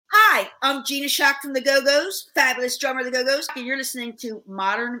Hi, I'm Gina Shock from the Go-Go's, fabulous drummer of the Go-Go's, and you're listening to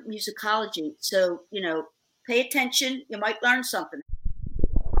Modern Musicology. So, pay attention. You might learn something.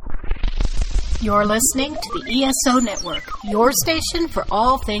 You're listening to the ESO Network, your station for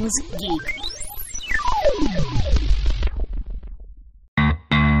all things geek.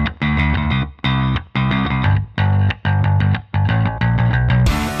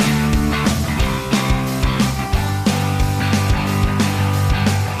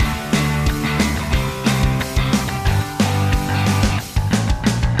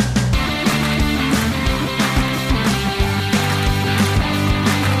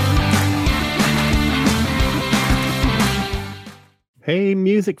 Hey,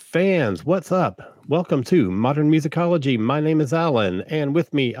 music fans, what's up? Welcome to Modern Musicology. My name is Alan, and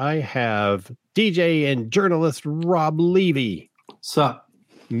with me I have DJ and journalist Rob Levy. Sup?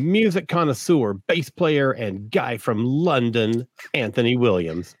 Music connoisseur, bass player, and guy from London, Anthony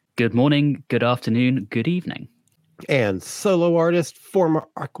Williams. Good morning, good afternoon, good evening. And solo artist, former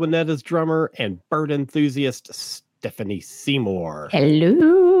Aquanetta's drummer, and bird enthusiast, Stephanie Seymour.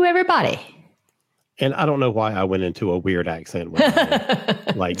 Hello, everybody. And I don't know why I went into a weird accent when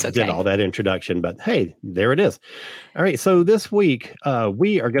I did all that introduction, but hey, there it is. All right, so this week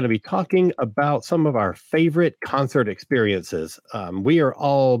we are going to be talking about some of our favorite concert experiences. We are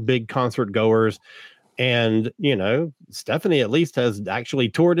all big concert goers, and Stephanie at least has actually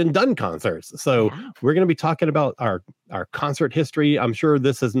toured and done concerts. So we're going to be talking about our concert history. I'm sure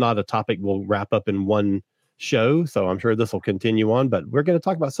this is not a topic we'll wrap up in one show, so I'm sure this will continue on, but we're going to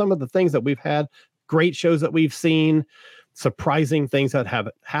talk about some of the things that we've had, great shows that we've seen, surprising things that have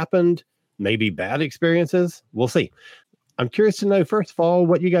happened, maybe bad experiences. We'll see. I'm curious to know, first of all,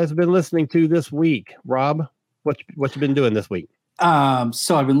 what you guys have been listening to this week. Rob, what you been doing this week? So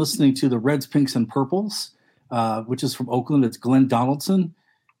I've been listening to the Reds, Pinks, and Purples, which is from Oakland. It's Glenn Donaldson.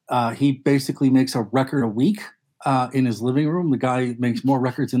 He basically makes a record a week in his living room. The guy makes more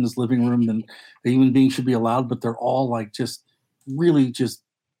records in his living room than a human being should be allowed, but they're all like just really just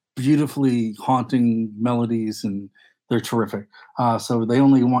beautifully haunting melodies, and they're terrific. So They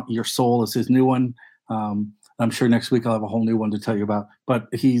Only Want Your Soul is his new one. I'm sure next week I'll have a whole new one to tell you about, but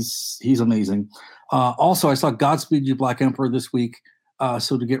he's amazing. Also, I saw Godspeed You Black Emperor this week.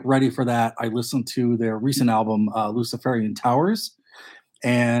 So to get ready for that, I listened to their recent album, Luciferian Towers,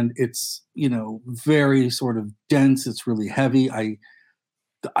 and it's, very sort of dense. It's really heavy.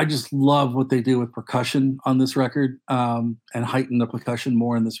 I just love what they do with percussion on this record, and heighten the percussion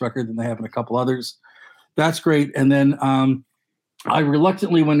more in this record than they have in a couple others. That's great. And then I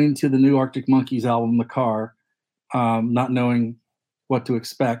reluctantly went into the new Arctic Monkeys album, The Car, not knowing what to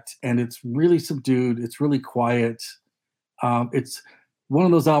expect. And it's really subdued. It's really quiet. It's one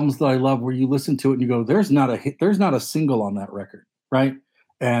of those albums that I love where you listen to it and you go, there's not a single on that record, right?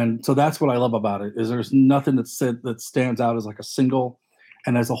 And so that's what I love about it, is there's nothing that stands out as like a single.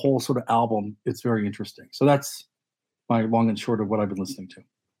 And as a whole sort of album, it's very interesting. So that's my long and short of what I've been listening to.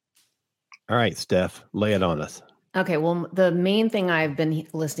 All right, Steph, lay it on us. Okay, well, the main thing I've been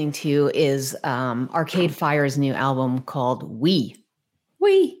listening to is Arcade Fire's new album called We.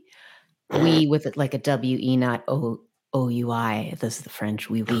 We with it like a W-E, not O-U-I. This is the French,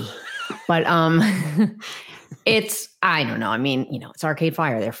 oui. But I don't know. I mean, it's Arcade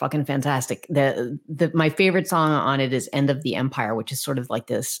Fire. They're fucking fantastic. My favorite song on it is End of the Empire, which is sort of like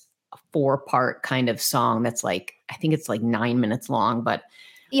this 4-part kind of song that's like, I think it's like 9 minutes long, but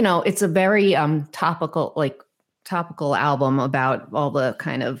it's a very topical album about all the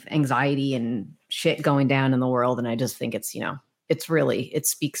kind of anxiety and shit going down in the world. And I just think it's, it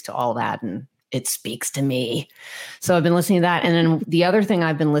speaks to all that, and it speaks to me. So I've been listening to that. And then the other thing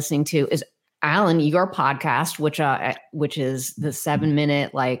I've been listening to is Alan, your podcast, which is the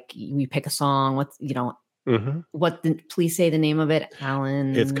 7-minute, like we pick a song. Please say the name of it,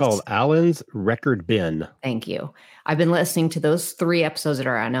 Alan. It's called Alan's Record Bin. Thank you. I've been listening to those 3 episodes that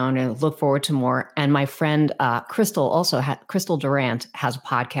are out now, and I look forward to more. And my friend Crystal Durant has a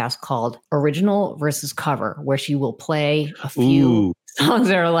podcast called Original versus Cover, where she will play a few songs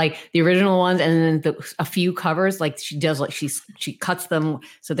that are like the original ones, and then a few covers. Like she does, like she cuts them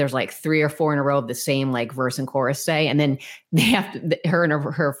so there's like 3 or 4 in a row of the same like verse and chorus say, and then they have to, her and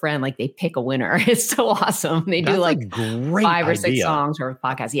her friend, like they pick a winner. It's so awesome. They do like 5 or 6 songs or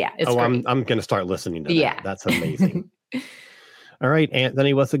podcasts. Yeah, it's great. I'm gonna start listening to that. Yeah, that's amazing. All right,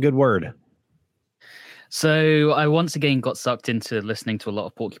 Anthony, what's a good word? So I once again got sucked into listening to a lot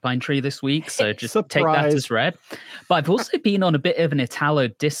of Porcupine Tree this week. So just take that as read. But I've also been on a bit of an Italo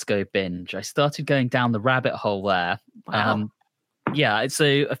disco binge. I started going down the rabbit hole there. Wow. So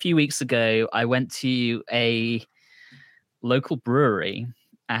a few weeks ago, I went to a local brewery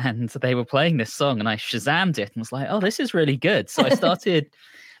and they were playing this song, and I Shazammed it and was like, oh, this is really good. So I started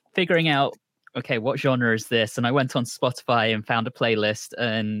figuring out, okay, what genre is this? And I went on Spotify and found a playlist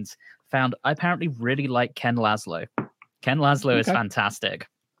and found I apparently really like Ken Laszlo. Ken Laszlo is fantastic.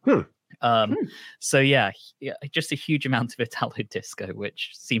 So yeah, just a huge amount of Italo disco,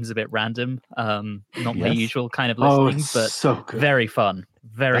 which seems a bit random. Not my usual kind of listening, but so good. Very fun.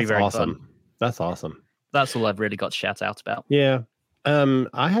 Very awesome. fun. That's awesome. That's all I've really got to shout out about. Yeah.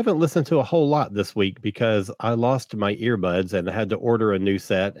 I haven't listened to a whole lot this week because I lost my earbuds and I had to order a new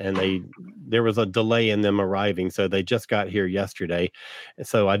set, and there was a delay in them arriving. So they just got here yesterday.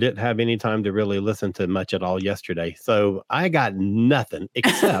 So I didn't have any time to really listen to much at all yesterday. So I got nothing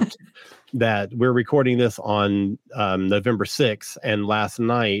except that we're recording this on November 6th, and last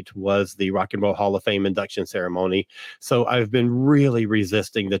night was the Rock and Roll Hall of Fame induction ceremony. So I've been really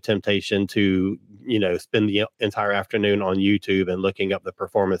resisting the temptation to, spend the entire afternoon on YouTube and looking up the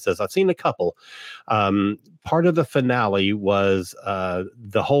performances. I've seen a couple. Part of the finale was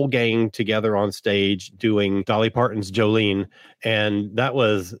the whole gang together on stage doing Dolly Parton's Jolene, and that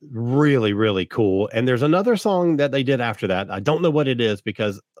was really, really cool. And there's another song that they did after that. I don't know what it is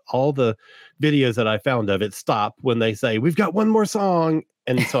because all the videos that I found of it stop when they say, we've got one more song.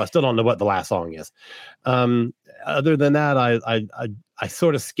 And so I still don't know what the last song is. Other than that, I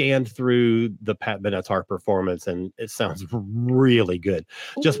sort of scanned through the Pat Benatar performance, and it sounds really good.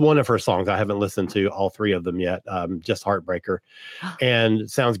 Just one of her songs. I haven't listened to all three of them yet. Just Heartbreaker, and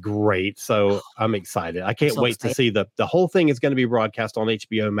it sounds great. So I'm excited. I can't wait to see the whole thing is going to be broadcast on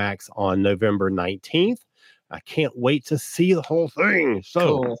HBO Max on November 19th. I can't wait to see the whole thing.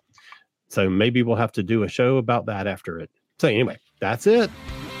 So maybe we'll have to do a show about that after it. So anyway, that's it.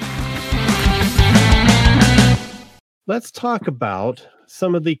 Let's talk about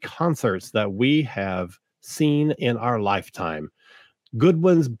some of the concerts that we have seen in our lifetime. Good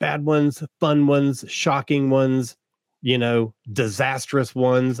ones, bad ones, fun ones, shocking ones, disastrous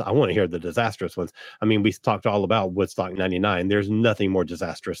ones. I want to hear the disastrous ones. I mean, we talked all about Woodstock 99. There's nothing more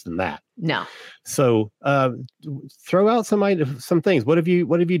disastrous than that. No. So throw out some things. What have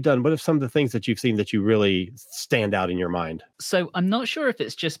you done? What are some of the things that you've seen that you really stand out in your mind? So I'm not sure if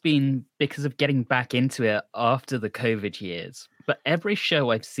it's just been because of getting back into it after the COVID years, but every show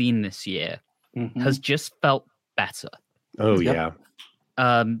I've seen this year has just felt better. Oh, yeah.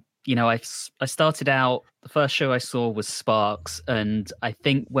 I started out, the first show I saw was Sparks. And I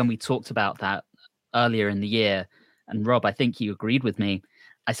think when we talked about that earlier in the year, and Rob, I think you agreed with me,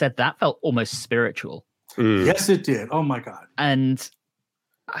 I said that felt almost spiritual. Yes, it did. Oh my God. And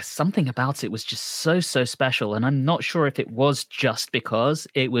something about it was just so special. And I'm not sure if it was just because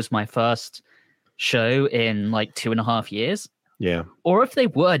it was my first show in like 2.5 years. Yeah. Or if they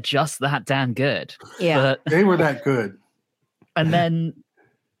were just that damn good. Yeah. But, they were that good. And then,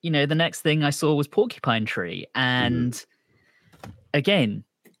 the next thing I saw was Porcupine Tree. And again,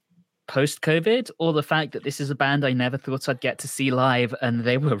 post-COVID, or the fact that this is a band I never thought I'd get to see live, and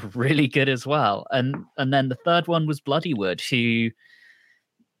they were really good as well. And then the third one was Bloodywood, who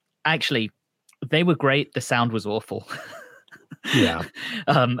actually, they were great. The sound was awful. Yeah.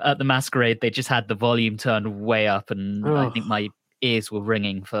 At the Masquerade, they just had the volume turned way up, and I think my ears were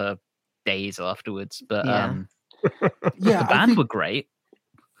ringing for days afterwards. But the band were great.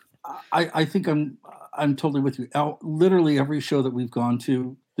 I think I'm totally with you. Literally every show that we've gone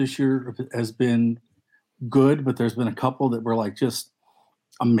to this year has been good, but there's been a couple that were like just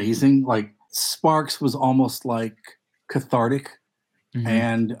amazing. Like Sparks was almost like cathartic,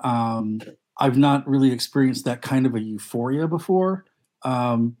 and I've not really experienced that kind of a euphoria before,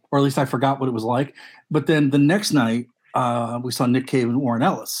 or at least I forgot what it was like. But then the next night, we saw Nick Cave and Warren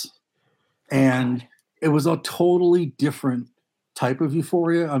Ellis, and it was a totally different type of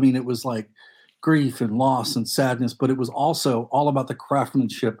euphoria. I mean, it was like grief and loss and sadness, but it was also all about the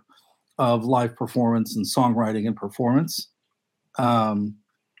craftsmanship of live performance and songwriting and performance.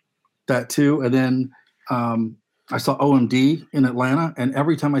 That too. And then I saw OMD in Atlanta, and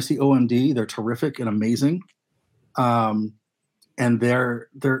every time I see OMD, they're terrific and amazing. And their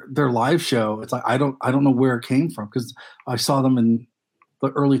live show, it's like I don't know where it came from, because I saw them in the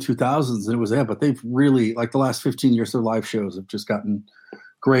early 2000s and it was there, but they've really, like the last 15 years, their live shows have just gotten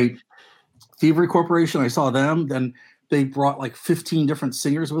great. Thievery Corporation, I saw them. Then they brought like 15 different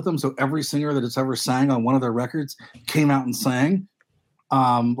singers with them. So every singer that has ever sang on one of their records came out and sang,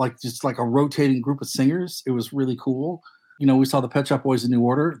 just like a rotating group of singers. It was really cool. We saw the Pet Shop Boys in New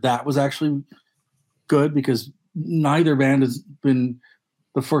Order. That was actually good, because neither band has been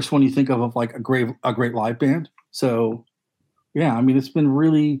the first one you think of like a great live band. So yeah, I mean, it's been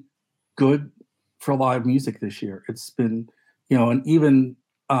really good for live music this year. It's been, and even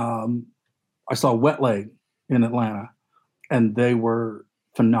I saw Wet Leg in Atlanta, and they were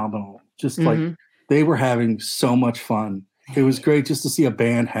phenomenal. Just like they were having so much fun. It was great just to see a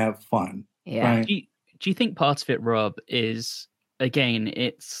band have fun. Yeah. Right? Do you think part of it, Rob, is, again,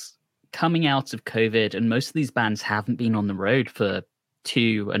 it's coming out of COVID, and most of these bands haven't been on the road for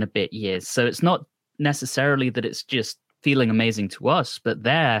 2 and a bit years. So it's not necessarily that it's just feeling amazing to us, but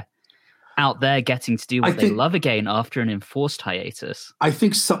they're out there getting to do what they love again after an enforced hiatus. I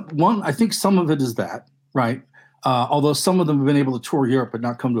think some of it is that, right? Although some of them have been able to tour Europe but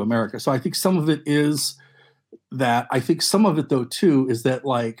not come to America. So I think some of it is that. I think some of it, though, too, is that,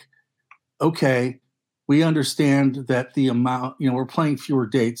 like, okay, we understand that the amount, we're playing fewer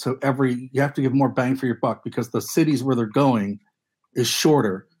dates. So you have to give more bang for your buck because the cities where they're going is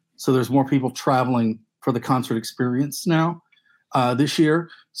shorter. So there's more people traveling for the concert experience now this year.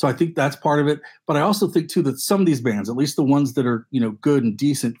 So I think that's part of it. But I also think, too, that some of these bands, at least the ones that are, good and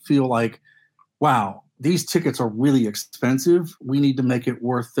decent, feel like, wow, these tickets are really expensive. We need to make it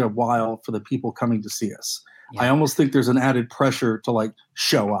worth their while for the people coming to see us. Yeah. I almost think there's an added pressure to, like,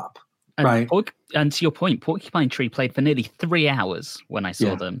 show up. And right. And to your point, Porcupine Tree played for nearly 3 hours when I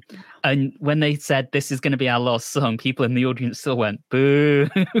saw them. And when they said, this is going to be our last song, people in the audience still went, boo.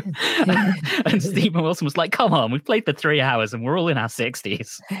 And Stephen Wilson was like, come on, we've played for 3 hours and we're all in our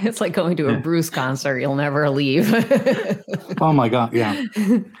 60s. It's like going to a Bruce concert. You'll never leave. Oh, my God. Yeah.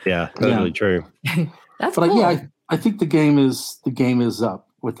 Yeah, totally true. That's but cool. I think the game is up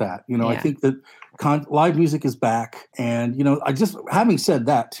with that. I think that live music is back. And, having said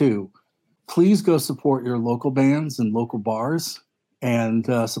that, too, please go support your local bands and local bars and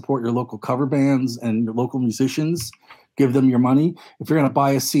support your local cover bands and your local musicians. Give them your money. If you're going to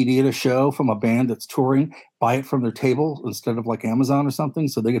buy a CD at a show from a band that's touring, buy it from their table instead of like Amazon or something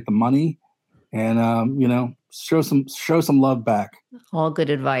so they get the money and, show some love back. All good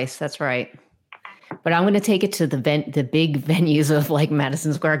advice. That's right. But I'm going to take it to the big venues of like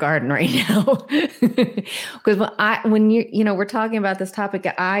Madison Square Garden right now. Because when we're talking about this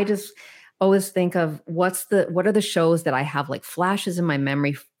topic, I just always think of what are the shows that I have like flashes in my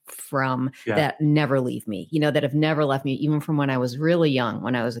memory from that never leave me, that have never left me, even from when I was really young,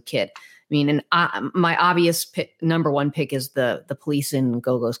 when I was a kid. I mean, and my obvious number one pick is the Police and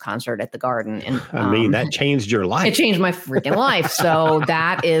Go-Go's concert at the Garden. And that changed your life. It changed my freaking life. So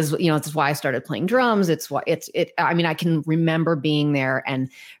that is, it's why I started playing drums. I can remember being there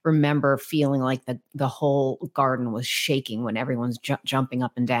and remember feeling like the whole Garden was shaking when everyone's jumping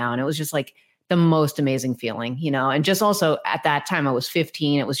up and down. It was just like the most amazing feeling, and just also at that time I was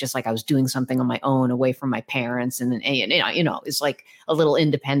 15. It was just like I was doing something on my own away from my parents. And then, it's like a little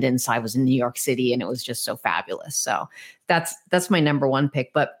independence. I was in New York City and it was just so fabulous. So that's my number one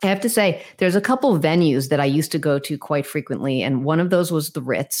pick. But I have to say there's a couple of venues that I used to go to quite frequently. And one of those was the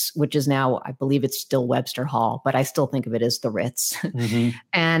Ritz, which is now, I believe it's still Webster Hall, but I still think of it as the Ritz. Mm-hmm.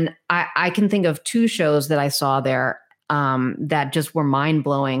 And I can think of 2 shows that I saw there that just were mind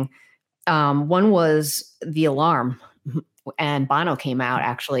blowing. One was The Alarm, and Bono came out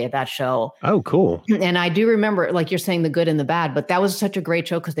actually at that show. Oh, cool. And I do remember, like you're saying, the good and the bad, but that was such a great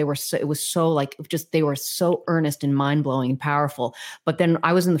show because they were they were so earnest and mind blowing and powerful. But then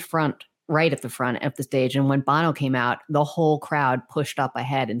I was in the front, right at the front of the stage. And when Bono came out, the whole crowd pushed up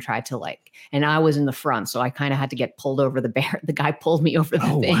ahead and tried to and I was in the front. So I kind of had to get pulled over the guy pulled me over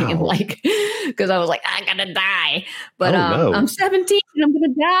the thing. Wow. And because I was like, I'm going to die, but no. I'm 17 and I'm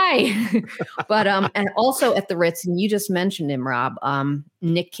going to die. But, and also at the Ritz, and you just mentioned him, Rob,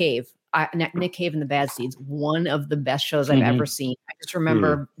 Nick Cave. Nick Cave and the Bad Seeds, one of the best shows I've ever seen. I just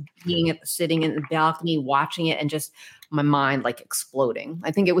remember sitting in the balcony, watching it, and just my mind like exploding.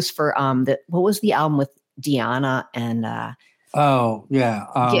 I think it was for what was the album with Diana and it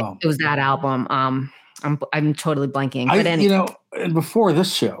was that album. I'm totally blanking. But and before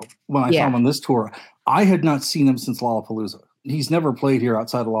this show, when I saw him on this tour, I had not seen him since Lollapalooza. He's never played here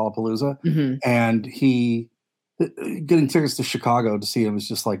outside of Lollapalooza, and getting tickets to Chicago to see him is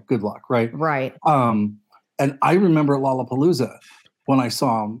just like good luck, right? Right. And I remember at Lollapalooza when I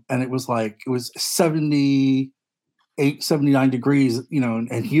saw him, and it was 78, 79 degrees,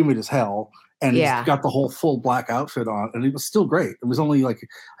 and humid as hell. And he's got the whole full black outfit on, and it was still great. It was only I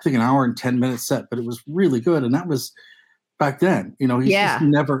think an hour and 10 minutes set, but it was really good. And that was back then,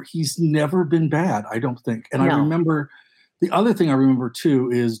 he's never been bad, I don't think. And I remember the other thing I remember too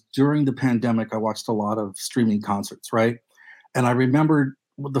is during the pandemic, I watched a lot of streaming concerts, right? And I remembered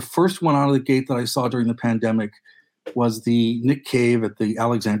the first one out of the gate that I saw during the pandemic was the Nick Cave at the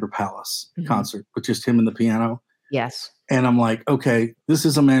Alexandra Palace concert, with just him and the piano. Yes. And I'm like, okay, this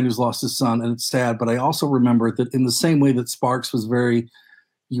is a man who's lost his son, and it's sad. But I also remember that in the same way that Sparks was very,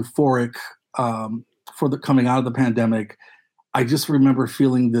 euphoric for the coming out of the pandemic. I just remember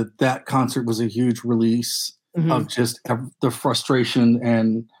feeling that concert was a huge release of just the frustration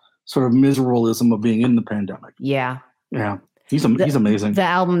and sort of miserableism of being in the pandemic. Yeah. Yeah. He's amazing. The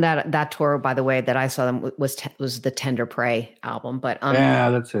album that tour, by the way, that I saw them was the Tender Prey album. But yeah,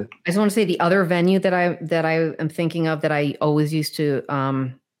 that's it. I just want to say the other venue that I am thinking of that I always used to,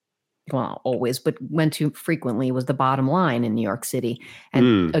 well, always, but went to frequently was the Bottom Line in New York City.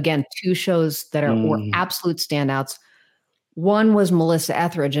 And again, two shows that were absolute standouts. One was Melissa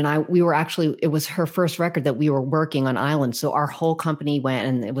Etheridge, and it was her first record that we were working on Island. So our whole company went,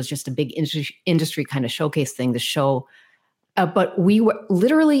 and it was just a big industry kind of showcase thing to show. But we were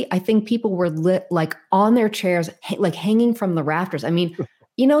literally, I think people were like on their chairs, like hanging from the rafters. I mean,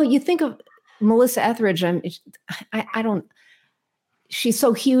 you think of Melissa Etheridge, she's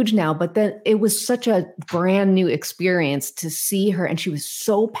so huge now, but then it was such a brand new experience to see her. And she was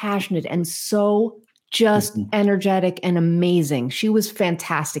so passionate and so just energetic and amazing. She was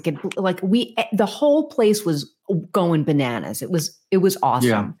fantastic. And the whole place was going bananas. It was awesome.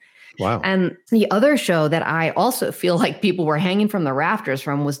 Yeah. Wow. And the other show that I also feel like people were hanging from the rafters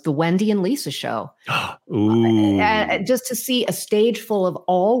from was the Wendy and Lisa show. Ooh. Just to see a stage full of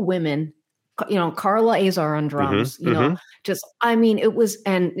all women, Carla Azar on drums, it was,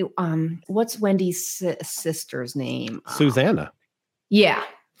 and what's Wendy's sister's name? Susanna. Yeah.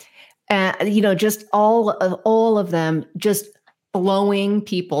 Just all of them just blowing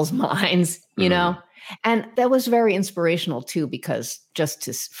people's minds, and that was very inspirational too, because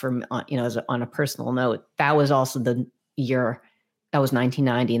on a personal note, that was also the year, that was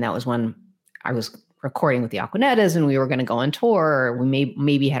 1990. And that was when I was recording with the Aquanettas and we were going to go on tour. We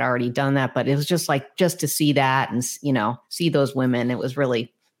maybe had already done that, but it was just to see that and, see those women. It was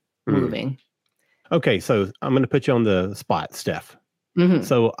really moving. Okay. So I'm going to put you on the spot, Steph. Mm-hmm.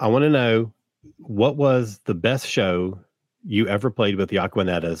 So I want to know, what was the best show you ever played with the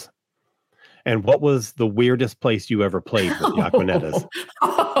Aquanettas? And what was the weirdest place you ever played with the Aquanettas?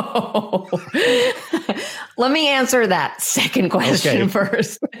 Let me answer that second question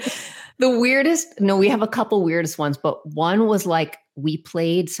first. The weirdest, we have a couple weirdest ones, but one was we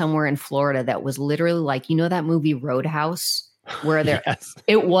played somewhere in Florida that was literally that movie Roadhouse, where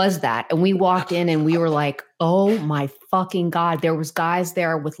it was that. And we walked in and we were like, oh my fucking God. There was guys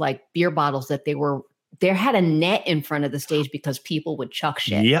there with beer bottles that they had a net in front of the stage because people would chuck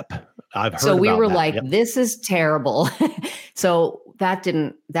shit. Yep. I've heard so we about were that. This is terrible. So that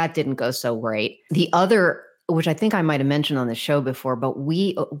didn't go so great. The other, which I think I might've mentioned on the show before, but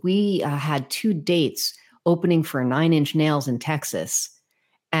we had 2 dates opening for 9 Inch Nails in Texas.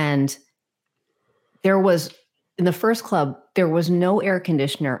 And there was, in the first club, there was no air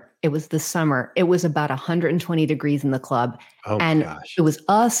conditioner. It was the summer. It was about 120 degrees in the club. Oh, and gosh. It was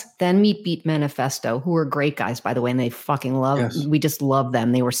us, then Meat Beat Manifesto, who were great guys, by the way, and they fucking we just love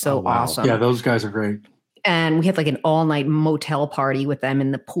them. They were so awesome. Yeah, those guys are great. And we had an all-night motel party with them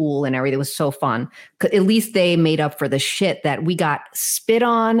in the pool and everything. It was so fun. At least they made up for the shit that we got spit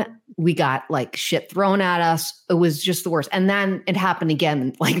on. We got shit thrown at us. It was just the worst. And then it happened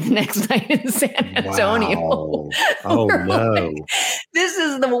again the next night in San Antonio. Wow. Oh no. This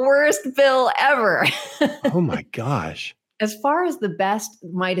is the worst bill ever. Oh my gosh. As far as the best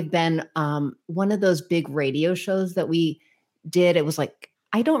might have been one of those big radio shows that we did. It was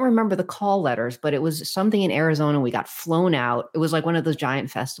I don't remember the call letters, but it was something in Arizona. We got flown out. It was one of those giant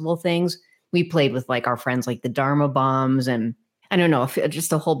festival things. We played with our friends, the Dharma Bombs, and I don't know,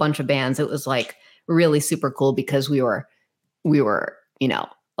 just a whole bunch of bands. It was really super cool because we were,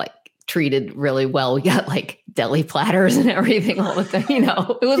 treated really well. We got deli platters and everything all the time.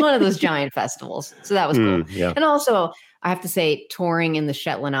 It was one of those giant festivals. So that was cool. Yeah. And also I have to say touring in the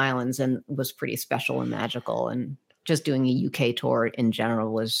Shetland Islands was pretty special and magical, and just doing a UK tour in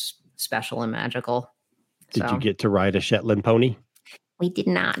general was special and magical. Did you get to ride a Shetland pony? We did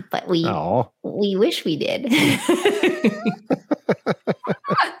not, but we wish we did.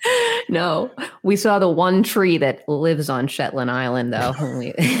 No, we saw the one tree that lives on Shetland Island, though.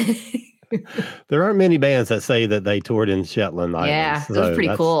 There aren't many bands that say that they toured in Shetland Islands. Yeah, it was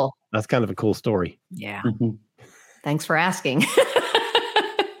pretty cool. That's kind of a cool story. Yeah. Thanks for asking.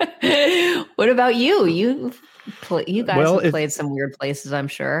 What about you? You guys have played some weird places, I'm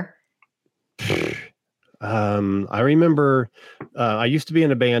sure. I remember I used to be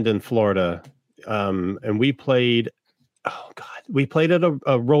in a band in Florida, and we played at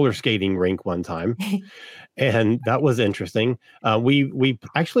a roller skating rink one time, and that was interesting. We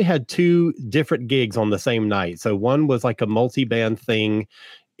actually had 2 different gigs on the same night. So one was a multi-band thing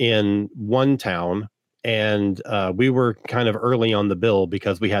in one town, and we were kind of early on the bill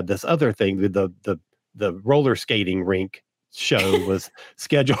because we had this other thing. The roller skating rink show was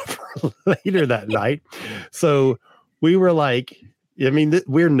scheduled for later that night, so we were like, I mean,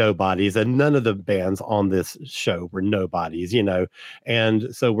 we're nobodies, and none of the bands on this show were nobodies,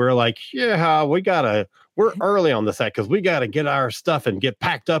 and so we're like, yeah, we're early on the set because we got to get our stuff and get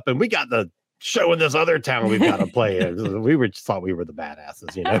packed up, and we got the show in this other town we've got to play in. We just thought we were the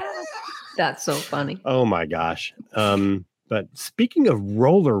badasses, That's so funny. Oh my gosh. But speaking of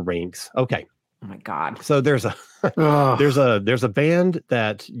roller rinks, okay. Oh my God. So there's a band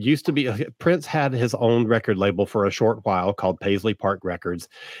that used to be, Prince had his own record label for a short while called Paisley Park Records.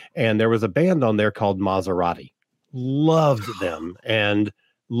 And there was a band on there called Maserati. Loved them and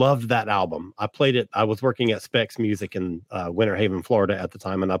loved that album. I played it. I was working at Specs Music in Winter Haven, Florida at the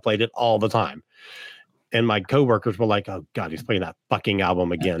time, and I played it all the time. And my coworkers were like, oh God, he's playing that fucking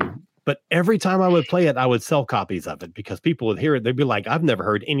album again. But every time I would play it, I would sell copies of it because people would hear it. They'd be like, I've never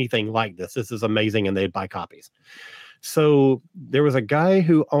heard anything like this. This is amazing. And they'd buy copies. So there was a guy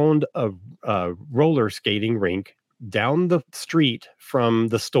who owned a roller skating rink down the street from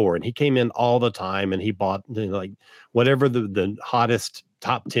the store. And he came in all the time and he bought like whatever the hottest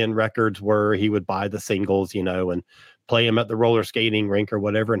top 10 records were. He would buy the singles, and play him at the roller skating rink or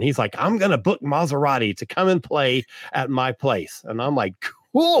whatever. And he's like, I'm going to book Maserati to come and play at my place. And I'm like,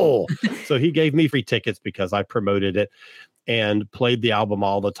 cool. So he gave me free tickets because I promoted it and played the album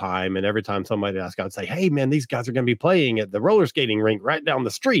all the time. And every time somebody asked, I'd say, hey man, these guys are going to be playing at the roller skating rink right down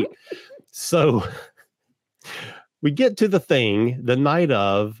the street. So we get to the thing the night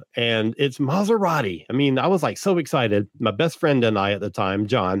of, and it's Maserati. I mean, I was like so excited. My best friend and I at the time,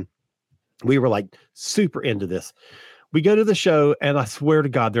 John, we were like super into this. We go to the show, and I swear to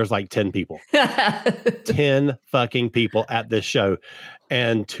God, there's like 10 people. 10 fucking people at this show.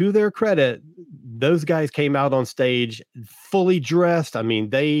 And to their credit, those guys came out on stage fully dressed. I mean,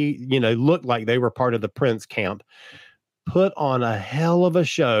 they, looked like they were part of the Prince camp. Put on a hell of a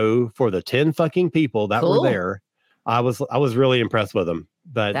show for the 10 fucking people that were there. I was really impressed with them.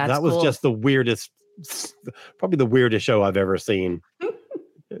 But that was just probably the weirdest show I've ever seen.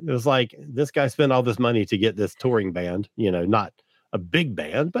 It was like, this guy spent all this money to get this touring band, not a big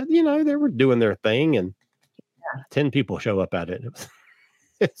band, but, they were doing their thing, and 10 people show up at it.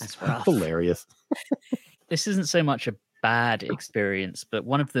 It's hilarious. This isn't so much a bad experience, but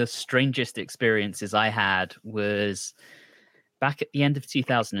one of the strangest experiences I had was back at the end of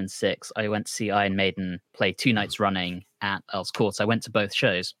 2006. I went to see Iron Maiden play 2 nights running at Earl's Court. I went to both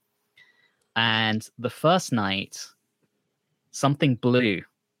shows. And the first night, something blew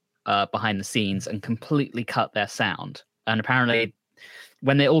behind the scenes and completely cut their sound. And apparently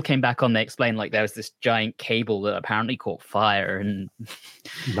when they all came back on, they explained like there was this giant cable that apparently caught fire. And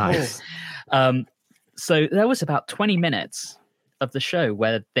nice. So there was about 20 minutes of the show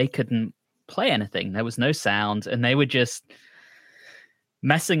where they couldn't play anything. There was no sound, and they were just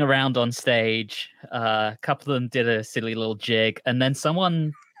messing around on stage. A couple of them did a silly little jig, and then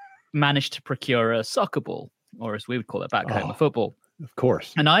someone managed to procure a soccer ball, or as we would call it back home, a football. Of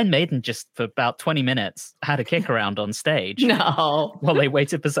course. And Iron Maiden just for about 20 minutes had a kick around on stage. No. While they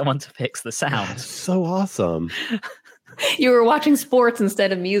waited for someone to fix the sound. That's so awesome. You were watching sports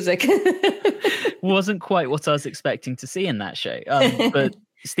instead of music. Wasn't quite what I was expecting to see in that show. But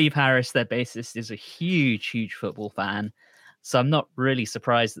Steve Harris, their bassist, is a huge, huge football fan. So I'm not really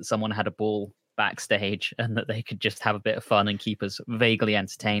surprised that someone had a ball backstage and that they could just have a bit of fun and keep us vaguely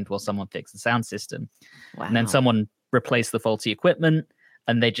entertained while someone fixed the sound system. Wow. And then someone replaced the faulty equipment,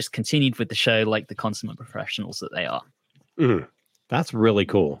 and they just continued with the show like the consummate professionals that they are. That's really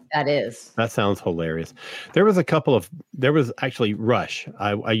cool. That is. That sounds hilarious. There was actually Rush.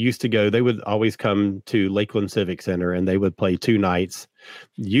 I used to go, they would always come to Lakeland Civic Center, and they would play 2 nights.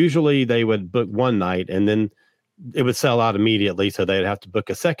 Usually they would book 1 night, and then it would sell out immediately, so they'd have to book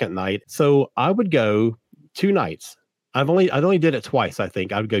a second night. So I would go 2 nights. I only did it twice, I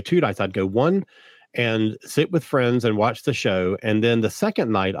think. I would go 2 nights. I'd go 1 and sit with friends and watch the show. And then the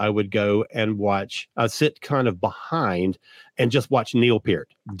second night I would go and sit kind of behind and just watch Neil Peart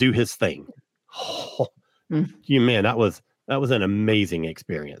do his thing. Man, that was an amazing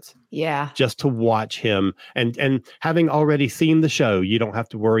experience. Yeah. Just to watch him and having already seen the show, you don't have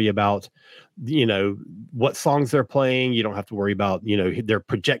to worry about, what songs they're playing. You don't have to worry about, they're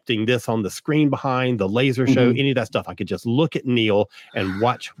projecting this on the screen behind the laser show, any of that stuff. I could just look at Neil and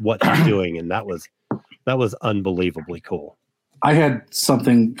watch what he's doing. And that was unbelievably cool. I had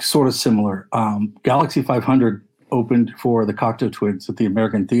something sort of similar. Galaxy 500 opened for the Cocteau Twins at the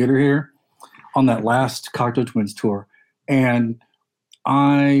American Theater here on that last Cocteau Twins tour. And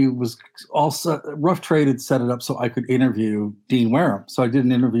I was also Rough Trade had set it up so I could interview Dean Wareham. So I did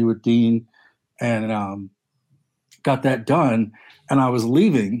an interview with Dean and got that done. And I was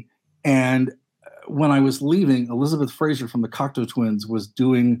leaving. And when I was leaving, Elizabeth Fraser from the Cocteau Twins was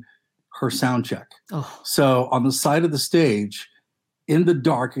doing her sound check. Oh. So on the side of the stage, in the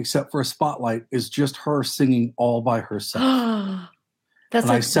dark, except for a spotlight, is just her singing all by herself. That's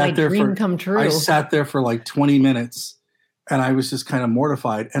like my dream come true. I sat there for like 20 minutes and I was just kind of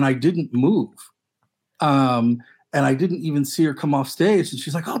mortified and I didn't move. And I didn't even see her come off stage. And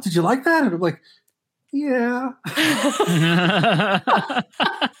she's like, "Oh, did you like that?" And I'm like, "Yeah."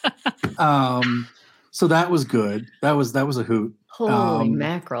 So that was good. That was a hoot. Holy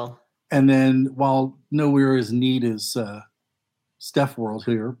mackerel. And then while nowhere as neat as Steph World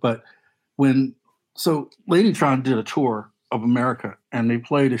here, but so Ladytron did a tour of America and they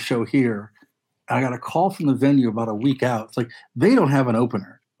played a show here. And I got a call from the venue about a week out. It's like, they don't have an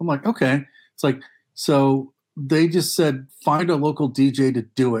opener. I'm like, okay. It's like, so they just said, find a local DJ to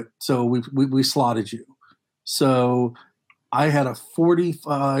do it. So we slotted you. So I had a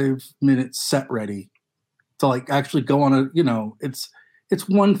 45-minute set ready to like actually go on it's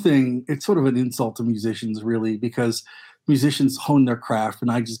one thing. It's sort of an insult to musicians really, because musicians hone their craft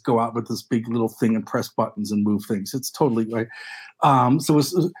and I just go out with this big little thing and press buttons and move things. It's totally right.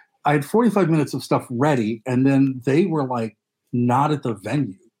 I had 45 minutes of stuff ready and then they were like not at the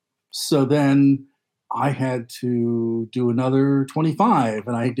venue. So then I had to do another 25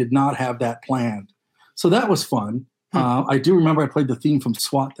 and I did not have that planned. So that was fun. I do remember I played the theme from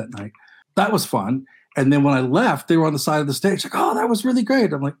SWAT that night. That was fun. And then when I left, they were on the side of the stage like, "Oh, that was really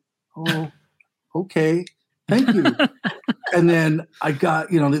great." I'm like, "Oh, okay. Thank you." And then I got,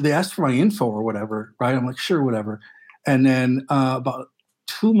 they asked for my info or whatever, right? I'm like, "Sure, whatever." And then about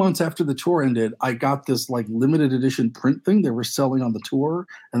 2 months after the tour ended, I got this like limited edition print thing they were selling on the tour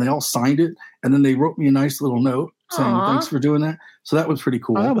and they all signed it. And then they wrote me a nice little note saying, "Thanks for doing that." So that was pretty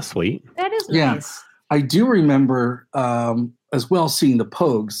cool. Oh, that was sweet. That is nice. I do remember as well seeing the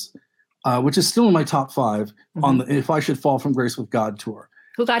Pogues, which is still in my top 5 on the If I Should Fall from Grace with God tour.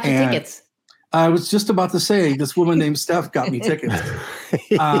 Who got you tickets? I was just about to say this woman named Steph got me tickets.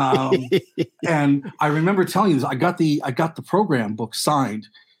 And I remember telling you this. I got the program book signed.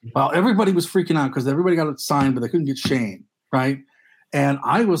 Well, everybody was freaking out because everybody got it signed, but they couldn't get Shane, right? And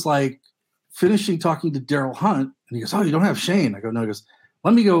I was like finishing talking to Daryl Hunt, and he goes, "Oh, you don't have Shane?" I go, "No." He goes,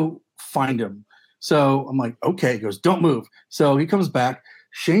 "Let me go find him." So I'm like, "Okay." He goes, "Don't move." So he comes back.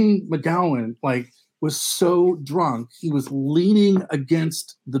 Shane MacGowan, was so drunk he was leaning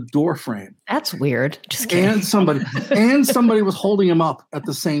against the door frame. That's weird. Just kidding. And somebody was holding him up at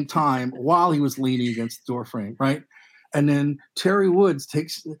the same time while he was leaning against the door frame, right? And then Terry Woods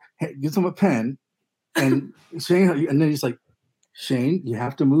gives him a pen, and then he's like, "Shane, you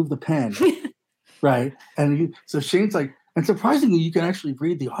have to move the pen," right? And so Shane's like, and surprisingly, you can actually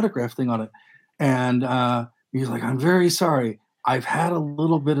read the autograph thing on it. And he's like, "I'm very sorry. I've had a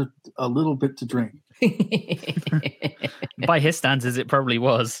little bit to drink." By his standards, it probably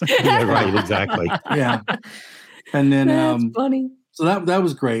was. Yeah, right, exactly. Yeah. And then that's funny. So that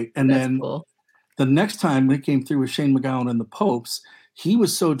was great. And that's then cool. The next time they came through with Shane MacGowan and the Popes, he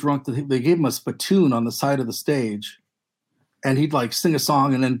was so drunk that they gave him a spittoon on the side of the stage. And he'd sing a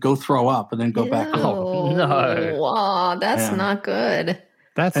song and then go throw up and then go back up. Oh, no. Wow, that's not good.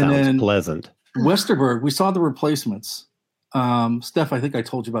 That sounds pleasant. Westerberg, we saw the Replacements. Steph, I think I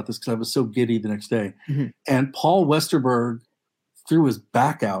told you about this because I was so giddy the next day. Mm-hmm. And Paul Westerberg threw his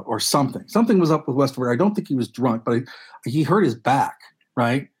back out or something. Something was up with Westerberg. I don't think he was drunk, but he hurt his back,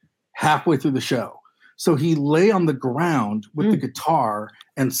 right? Halfway through the show. So he lay on the ground with the guitar,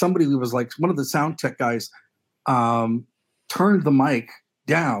 and somebody who was one of the sound tech guys turned the mic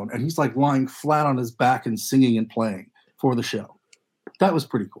down, and he's lying flat on his back and singing and playing for the show. That was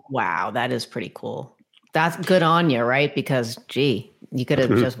pretty cool. Wow, that is pretty cool. That's good on you, right? Because, gee, you could have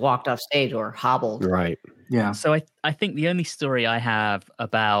just walked off stage or hobbled. Right. Yeah. So I think the only story I have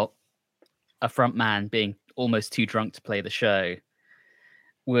about a frontman being almost too drunk to play the show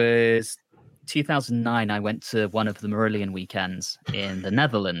was 2009. I went to one of the Marillion weekends in the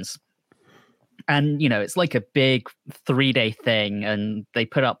Netherlands. And, it's like a big 3-day thing. And they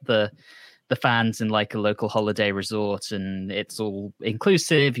put up the fans in a local holiday resort, and it's all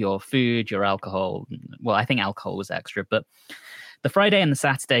inclusive, your food, your alcohol. Well, I think alcohol was extra, but the Friday and the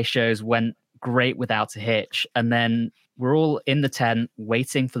Saturday shows went great without a hitch. And then we're all in the tent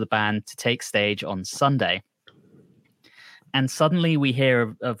waiting for the band to take stage on Sunday. And suddenly we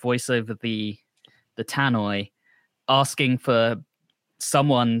hear a voice over the tannoy asking for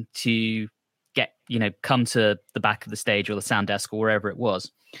someone to get, come to the back of the stage or the sound desk or wherever it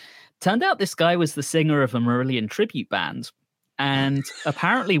was. Turned out this guy was the singer of a Marillion tribute band. And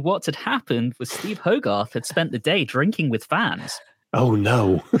apparently what had happened was Steve Hogarth had spent the day drinking with fans. Oh,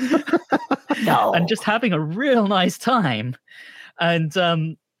 no. No. And just having a real nice time. And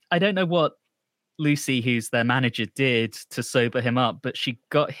I don't know what Lucy, who's their manager, did to sober him up, but she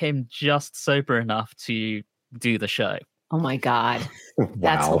got him just sober enough to do the show. Oh my God.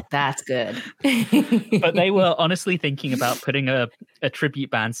 Wow. That's good. But they were honestly thinking about putting a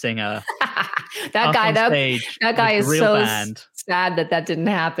tribute band singer that guy is so band. sad that didn't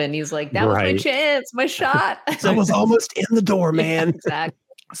happen. He's like, that was my chance, my shot. I was almost in the door, man. Yeah, exactly.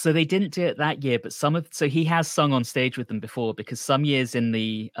 So they didn't do it that year, but so he has sung on stage with them before, because some years in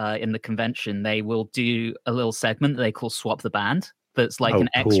the convention they will do a little segment that they call Swap the Band. That's like an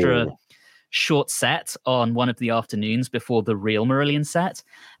extra short set on one of the afternoons before the real Marillion set,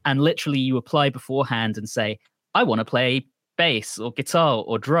 and literally you apply beforehand and say, I want to play bass or guitar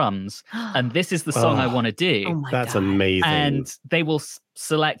or drums, and this is the song I want to do. Oh my That's God. amazing. And they will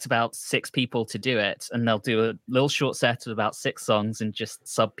select about 6 people to do it, and they'll do a little short set of about 6 songs and just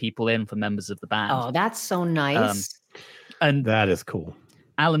sub people in for members of the band. Oh, that's so nice. And that is cool.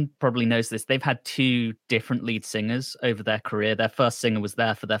 Alan probably knows this. They've had 2 different lead singers over their career. Their first singer was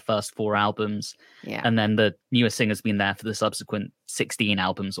there for their first 4 albums. Yeah. And then the newest singer's been there for the subsequent 16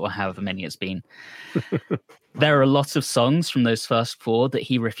 albums or however many it's been. There are a lot of songs from those first 4 that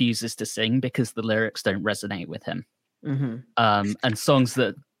he refuses to sing because the lyrics don't resonate with him. Mm-hmm. And songs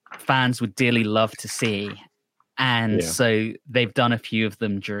that fans would dearly love to see. And so they've done a few of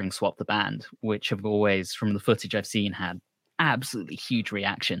them during Swap the Band, which have always, from the footage I've seen, had absolutely huge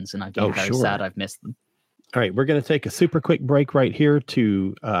reactions, and I've been very sad I've missed them. All right, we're going to take a super quick break right here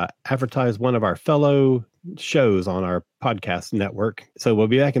to advertise one of our fellow shows on our podcast network. So we'll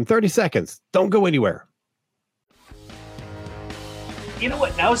be back in 30 seconds. Don't go anywhere. You know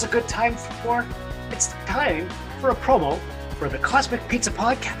what now is a good time for? It's the time for a promo for the Cosmic Pizza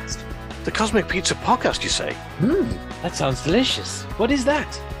Podcast. The Cosmic Pizza Podcast, you say? That sounds delicious. What is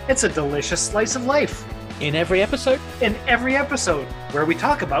that? It's a delicious slice of life. In every episode? In every episode, where we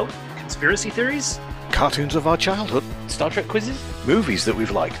talk about conspiracy theories, cartoons of our childhood, Star Trek quizzes, movies that we've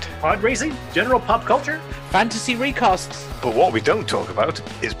liked, pod racing, general pop culture, fantasy recasts. But what we don't talk about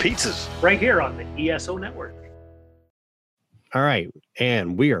is pizzas. Right here on the ESO Network. All right,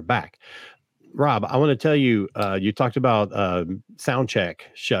 and we are back. Rob, I want to tell you, you talked about soundcheck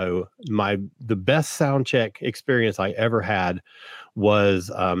show. The best soundcheck experience I ever had was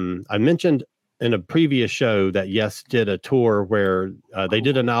I mentioned in a previous show that Yes did a tour where they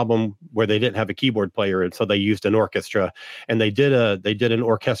did an album where they didn't have a keyboard player, and so they used an orchestra, and they did an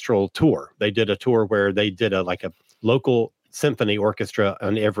orchestral tour. They did a tour where they did a local symphony orchestra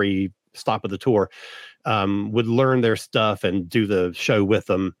on every stop of the tour, would learn their stuff and do the show with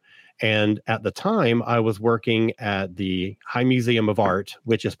them. And at the time, I was working at the High Museum of Art,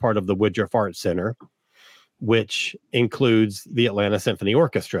 which is part of the Woodruff Arts Center, which includes the Atlanta Symphony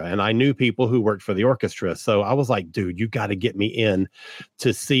Orchestra. And I knew people who worked for the orchestra. So I was like, dude, you got to get me in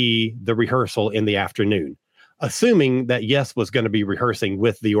to see the rehearsal in the afternoon, assuming that Yes was going to be rehearsing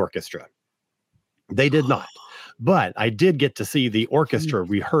with the orchestra. They did not. But I did get to see the orchestra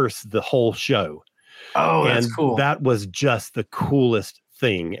rehearse the whole show. Oh, that's cool. That was just the coolest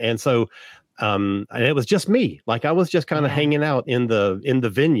thing. And so and it was just me. Like I was just kind of hanging out in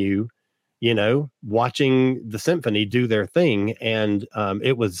the venue, watching the symphony do their thing. And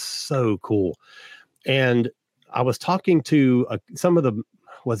it was so cool. And I was talking to some of the,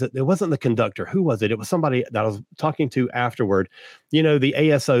 it wasn't the conductor. Who was it? It was somebody that I was talking to afterward. The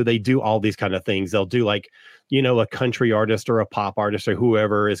ASO, they do all these kind of things. They'll do a country artist or a pop artist or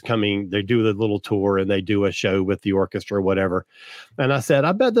whoever is coming. They do the little tour and they do a show with the orchestra or whatever. And I said,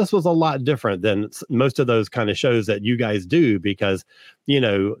 I bet this was a lot different than most of those kind of shows that you guys do, because,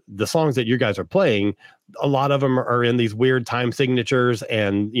 the songs that you guys are playing, a lot of them are in these weird time signatures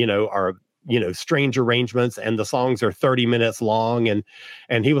and, are strange arrangements, and the songs are 30 minutes long. And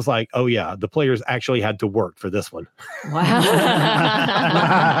he was like, oh yeah, the players actually had to work for this one. Wow.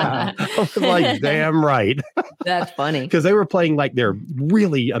 I was like, damn right. That's funny. Because they were playing their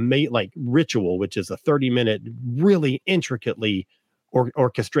really amazing, Ritual, which is a 30-minute, really intricately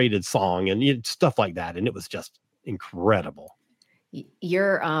orchestrated song and stuff like that. And it was just incredible.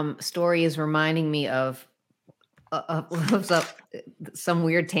 Your story is reminding me of some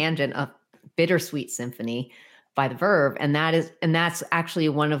weird tangent of Bittersweet Symphony by the Verve, and that's actually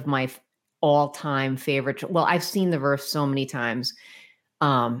one of my all-time favorite. Well, I've seen the Verve so many times,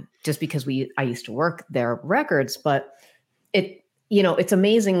 just because I used to work their records, but it's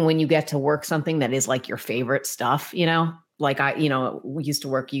amazing when you get to work something that is like your favorite stuff, like we used to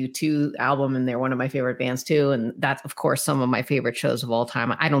work U2 album and they're one of my favorite bands too. And that's of course some of my favorite shows of all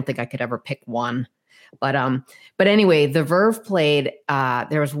time. I don't think I could ever pick one, but anyway, the Verve played,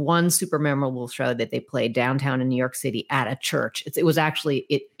 there was one super memorable show that they played downtown in New York City at a church. It was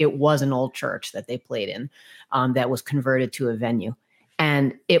actually, it was an old church that they played in, that was converted to a venue.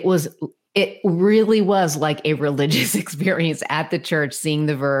 And it really was like a religious experience at the church, seeing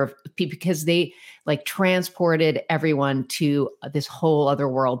the Verve, because they like transported everyone to this whole other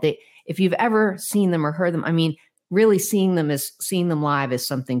world. If you've ever seen them or heard them, I mean, really seeing them live is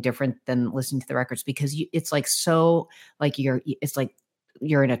something different than listening to the records, because it's like, so like it's like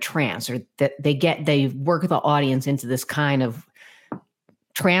you're in a trance, or that they work the audience into this kind of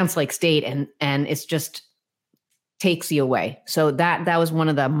trance-like state, and it's just takes you away. So that was one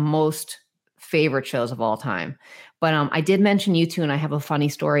of the most favorite shows of all time. But I did mention U2, and I have a funny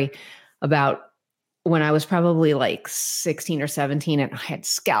story about when I was probably like 16 or 17, and I had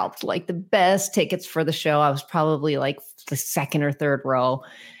scalped like the best tickets for the show. I was probably like the second or third row.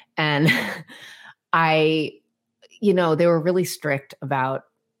 And they were really strict about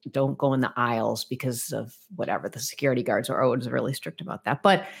don't go in the aisles because of whatever. The security guards were always really strict about that.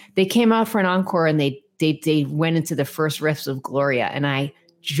 But they came out for an encore, and they went into the first riffs of Gloria, and I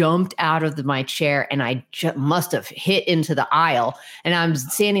jumped out of my chair, and I must have hit into the aisle, and I'm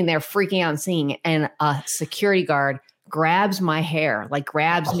standing there freaking out and singing, and a security guard grabs my hair, like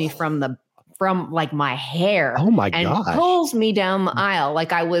grabs me from like my hair. Oh my and gosh. Pulls me down the aisle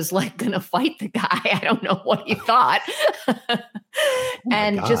like I was like gonna fight the guy. I don't know what he thought.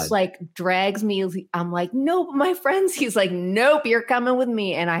 And just like drags me. I'm like, no, but my friends. He's like, nope, you're coming with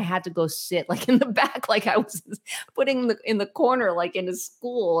me. And I had to go sit like in the back, like I was putting in the corner, like in a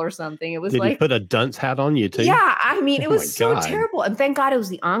school or something. It was Did like, he put a dunce hat on you too? yeah, I mean, it was so God. terrible. And thank God it was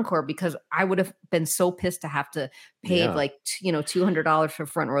the encore, because I would have been so pissed to have to pay like, $200 for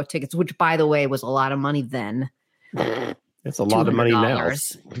front row tickets, which by the way was a lot of money then. It's a lot of money now.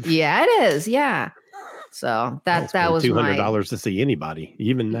 Yeah, it is. Yeah. So that was $200 to see anybody,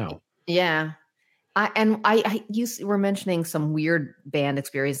 even now. Yeah. You were mentioning some weird band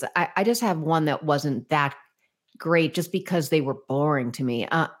experience. I just have one that wasn't that great, just because they were boring to me.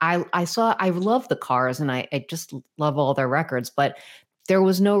 I love the Cars, and I just love all their records, but there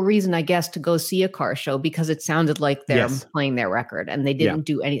was no reason, I guess, to go see a Cars show, because it sounded like they're playing their record, and they didn't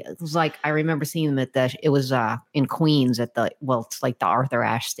do any. It was like, I remember seeing them it was in Queens it's like the Arthur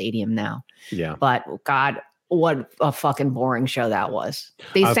Ashe Stadium now. Yeah. But God, what a fucking boring show that was.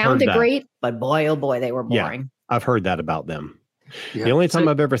 They sounded great, but boy, oh boy, they were boring. Yeah, I've heard that about them. Yeah. The only time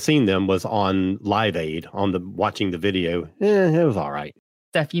I've ever seen them was on Live Aid, watching the video. It was all right.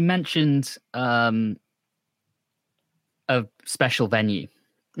 Steph, you mentioned a special venue,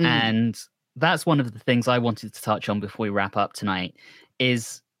 and that's one of the things I wanted to touch on before we wrap up tonight,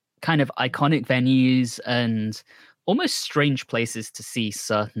 is kind of iconic venues and almost strange places to see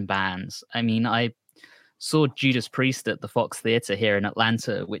certain bands. I mean, I saw Judas Priest at the Fox Theatre here in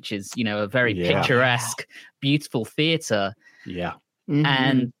Atlanta, which is, a very picturesque, beautiful theatre. Yeah. Mm-hmm.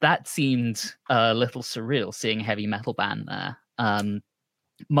 And that seemed a little surreal, seeing a heavy metal band there.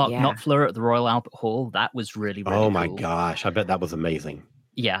 Mark Knopfler at the Royal Albert Hall, that was really, really cool. My cool. gosh, I bet that was amazing.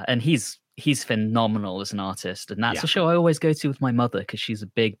 Yeah, and he's phenomenal as an artist, and that's a show I always go to with my mother, because she's a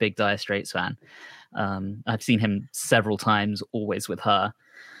big Dire Straits fan. I've seen him several times, always with her.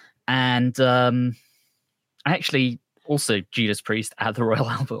 And actually also Judas Priest at the Royal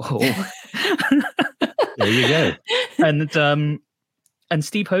Albert Hall. There you go. And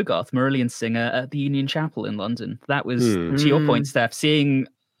Steve Hogarth, Marillion singer at the Union Chapel in London. That was, to your point, Steph, seeing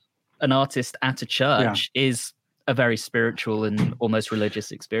an artist at a church is a very spiritual and almost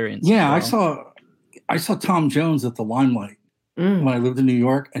religious experience. Yeah, I saw Tom Jones at the Limelight when I lived in New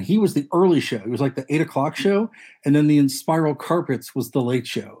York, and he was the early show. It was like the 8:00 show, and then the Inspiral Carpets was the late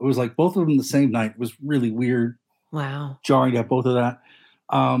show. It was like both of them the same night. It was really weird. Wow. Jarring to have both of that.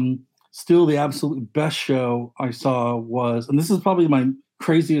 Still, the absolute best show I saw was, and this is probably my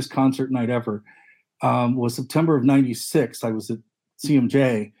craziest concert night ever, was September of '96. I was at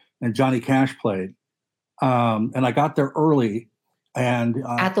CMJ, and Johnny Cash played. And I got there early. And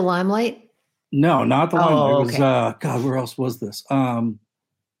at the Limelight? No, not the Limelight. Oh, it was, God, where else was this?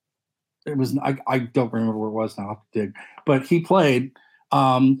 It was, I don't remember where it was now. I'll have to dig. But he played.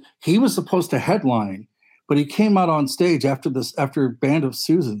 He was supposed to headline, but he came out on stage after Band of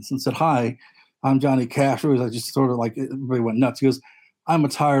Susans and said, "Hi, I'm Johnny Cash." It was like just sort of like everybody went nuts. He goes, "I'm a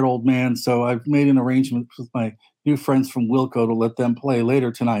tired old man, so I've made an arrangement with my new friends from Wilco to let them play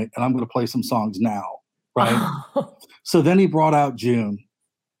later tonight, and I'm going to play some songs now." right? So then he brought out June,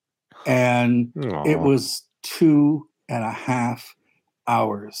 and it was 2.5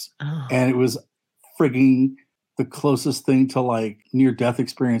 hours, and it was frigging the closest thing to like near-death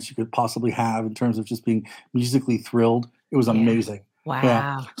experience you could possibly have in terms of just being musically thrilled. It was amazing. Wow.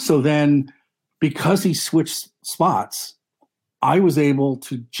 Yeah. So then, because he switched spots, I was able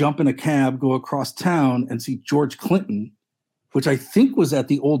to jump in a cab, go across town, and see George Clinton, which I think was at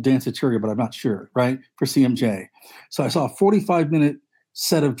the old Danceteria, but I'm not sure, right, for CMJ. So I saw a 45-minute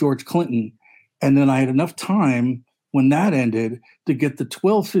set of George Clinton, and then I had enough time when that ended to get the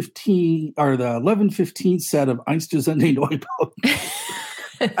 12:15 or the 11:15 set of Einstürzende Neubau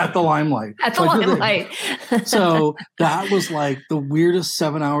at the Limelight. At the Limelight. So that was like the weirdest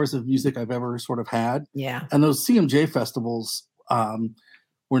 7 hours of music I've ever sort of had. Yeah. And those CMJ festivals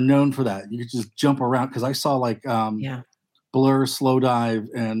were known for that. You could just jump around, because I saw like Blur, Slowdive,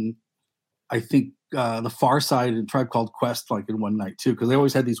 and I think the Far Side and Tribe Called Quest like in one night too, because they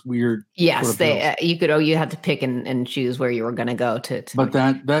always had these weird. Yes, sort of you had to pick and choose where you were going to go to. But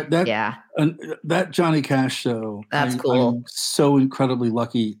that Johnny Cash show, that's cool. I'm so incredibly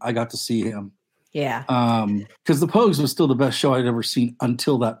lucky I got to see him. Yeah. Because the Pogues was still the best show I'd ever seen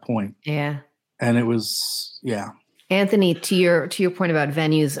until that point. Yeah. And it was Anthony, to your point about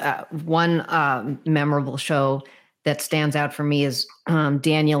venues, one memorable show that stands out for me is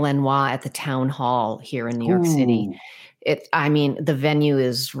Daniel Lanois at the Town Hall here in New York City. The venue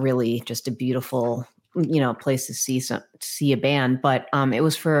is really just a beautiful, place to see a band. But it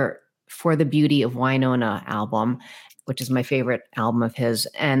was for the Beauty of Wynonna album, which is my favorite album of his.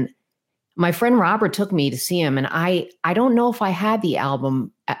 And my friend Robert took me to see him, and I don't know if I had the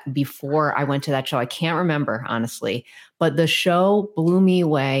album before I went to that show. I can't remember, honestly. But the show blew me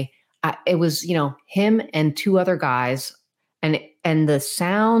away. It was, him and two other guys, and the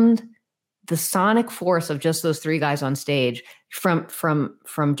sound, the sonic force of just those three guys on stage, from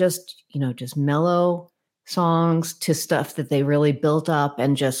just, just mellow songs to stuff that they really built up,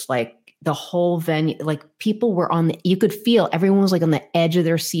 and just like the whole venue, like people were you could feel everyone was like on the edge of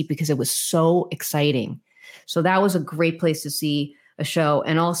their seat because it was so exciting. So that was a great place to see a show.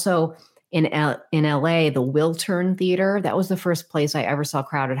 And also in LA, the Wiltern Theater, that was the first place I ever saw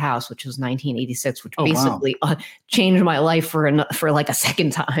Crowded House, which was 1986, which basically changed my life for like a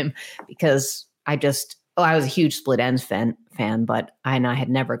second time, because I was a huge Split Enz fan, but I had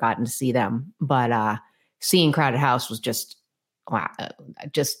never gotten to see them. But seeing Crowded House was just, wow,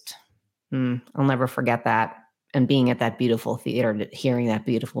 I'll never forget that. And being at that beautiful theater, hearing that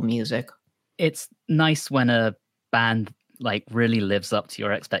beautiful music. It's nice when a band like really lives up to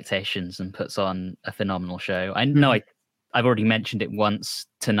your expectations and puts on a phenomenal show. I know I've already mentioned it once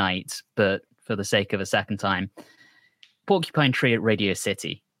tonight, but for the sake of a second time, Porcupine Tree at Radio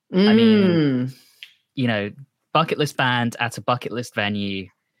City. I mean, bucket list band at a bucket list venue.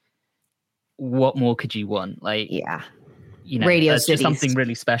 What more could you want? Like, Radio there's City, just something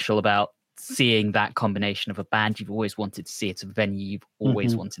really special about seeing that combination of a band you've always wanted to see at a venue you've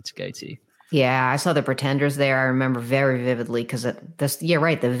always wanted to go to. Yeah, I saw the Pretenders there. I remember very vividly because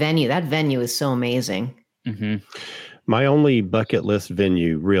that venue is so amazing. Mm-hmm. My only bucket list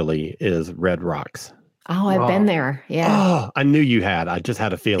venue really is Red Rocks. Oh, I've been there. Yeah. Oh, I knew you had. I just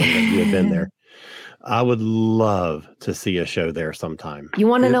had a feeling that you had been there. I would love to see a show there sometime. You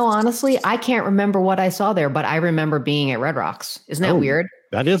want to know, honestly, I can't remember what I saw there, but I remember being at Red Rocks. Isn't that weird?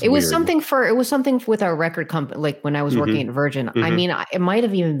 That is. It was something with our record company, like when I was working at Virgin. I mean, it might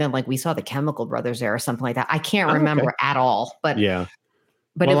have even been like we saw the Chemical Brothers there or something like that. I can't remember at all. But I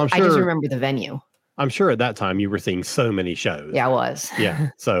just remember the venue. I'm sure at that time you were seeing so many shows. Yeah, I was. Yeah,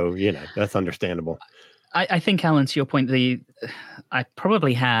 so that's understandable. I think, Alan, to your point, I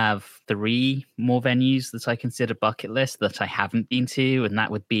probably have 3 more venues that I consider bucket list that I haven't been to, and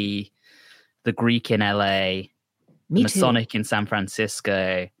that would be the Greek in LA, the Masonic in San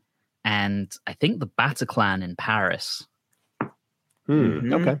Francisco, and I think the Bataclan in Paris.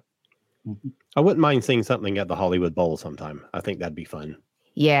 Okay. I wouldn't mind seeing something at the Hollywood Bowl sometime. I think that'd be fun.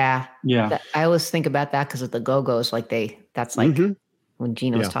 Yeah. I always think about that because of the Go-Go's. That's when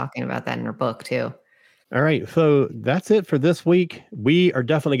Gina's talking about that in her book too. All right. So that's it for this week. We are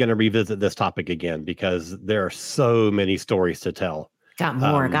definitely going to revisit this topic again because there are so many stories to tell. Got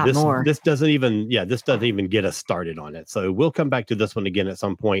more. This doesn't even get us started on it. So we'll come back to this one again at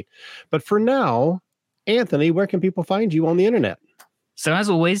some point. But for now, Anthony, where can people find you on the internet? So as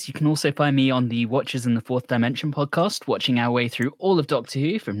always, you can also find me on the Watchers in the Fourth Dimension podcast, watching our way through all of Doctor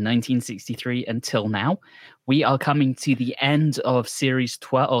Who from 1963 until now. We are coming to the end of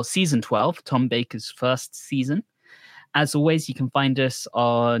season 12, Tom Baker's first season. As always, you can find us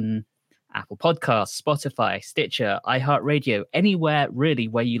on Apple Podcasts, Spotify, Stitcher, iHeartRadio, anywhere really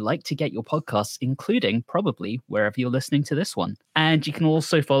where you like to get your podcasts, including probably wherever you're listening to this one. And you can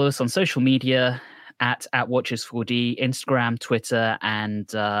also follow us on social media at Watchers4D, Instagram, Twitter,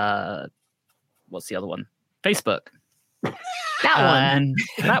 and what's the other one? Facebook.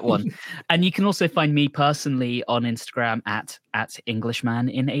 That one. And you can also find me personally on Instagram at Englishman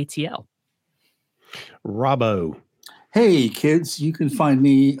in ATL. Robbo. Hey, kids, you can find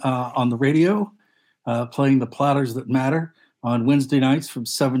me on the radio playing The Platters That Matter on Wednesday nights from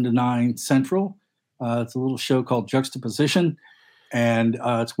 7 to 9 Central. It's a little show called Juxtaposition, and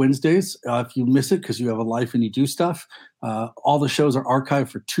it's Wednesdays. If you miss it because you have a life and you do stuff, all the shows are archived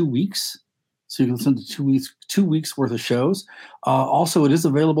for 2 weeks. So you can listen to 2 weeks worth of shows. Also, it is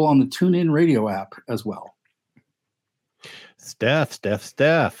available on the TuneIn Radio app as well. Steph.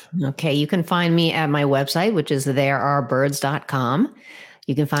 Okay, you can find me at my website, which is therearebirds.com.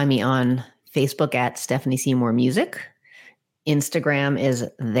 You can find me on Facebook at Stephanie Seymour Music. Instagram is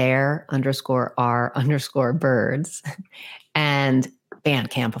there_r_birds. And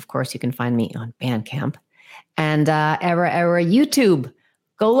Bandcamp, of course, you can find me on Bandcamp. And Era YouTube.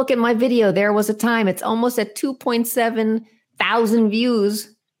 Go look at my video. There Was a Time. It's almost at 2.7 thousand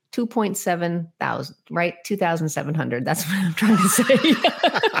views. 2.7 thousand, right? 2,700. That's what I'm trying to say.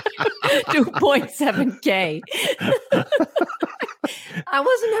 2.7K. I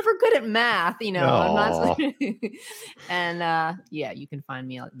wasn't ever good at math, I'm not. And you can find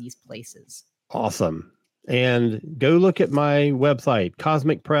me at these places. Awesome. And go look at my website,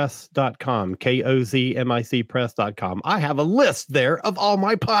 cosmicpress.com, KOZMICpress.com. I have a list there of all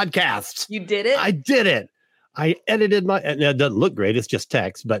my podcasts. You did it? I did it. I edited and it doesn't look great. It's just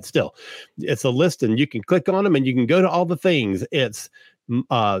text, but still, it's a list and you can click on them and you can go to all the things. It's,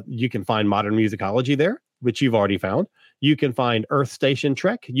 you can find Modern Musicology there, which you've already found. You can find Earth Station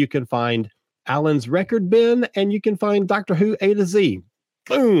Trek. You can find Alan's Record Bin, and you can find Doctor Who A to Z.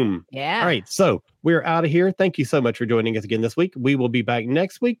 Boom. Yeah. All right. So we're out of here. Thank you so much for joining us again this week. We will be back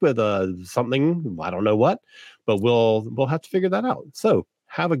next week with something, I don't know what, but we'll have to figure that out. So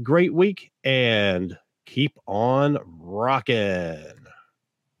have a great week and keep on rocking.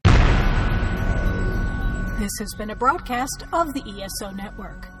 This has been a broadcast of the ESO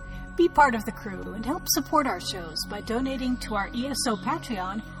Network. Be part of the crew and help support our shows by donating to our ESO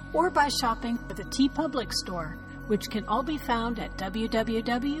Patreon or by shopping at the TeePublic store, which can all be found at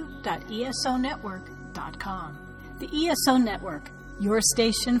www.esonetwork.com. The ESO Network, your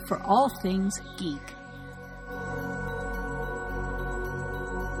station for all things geek.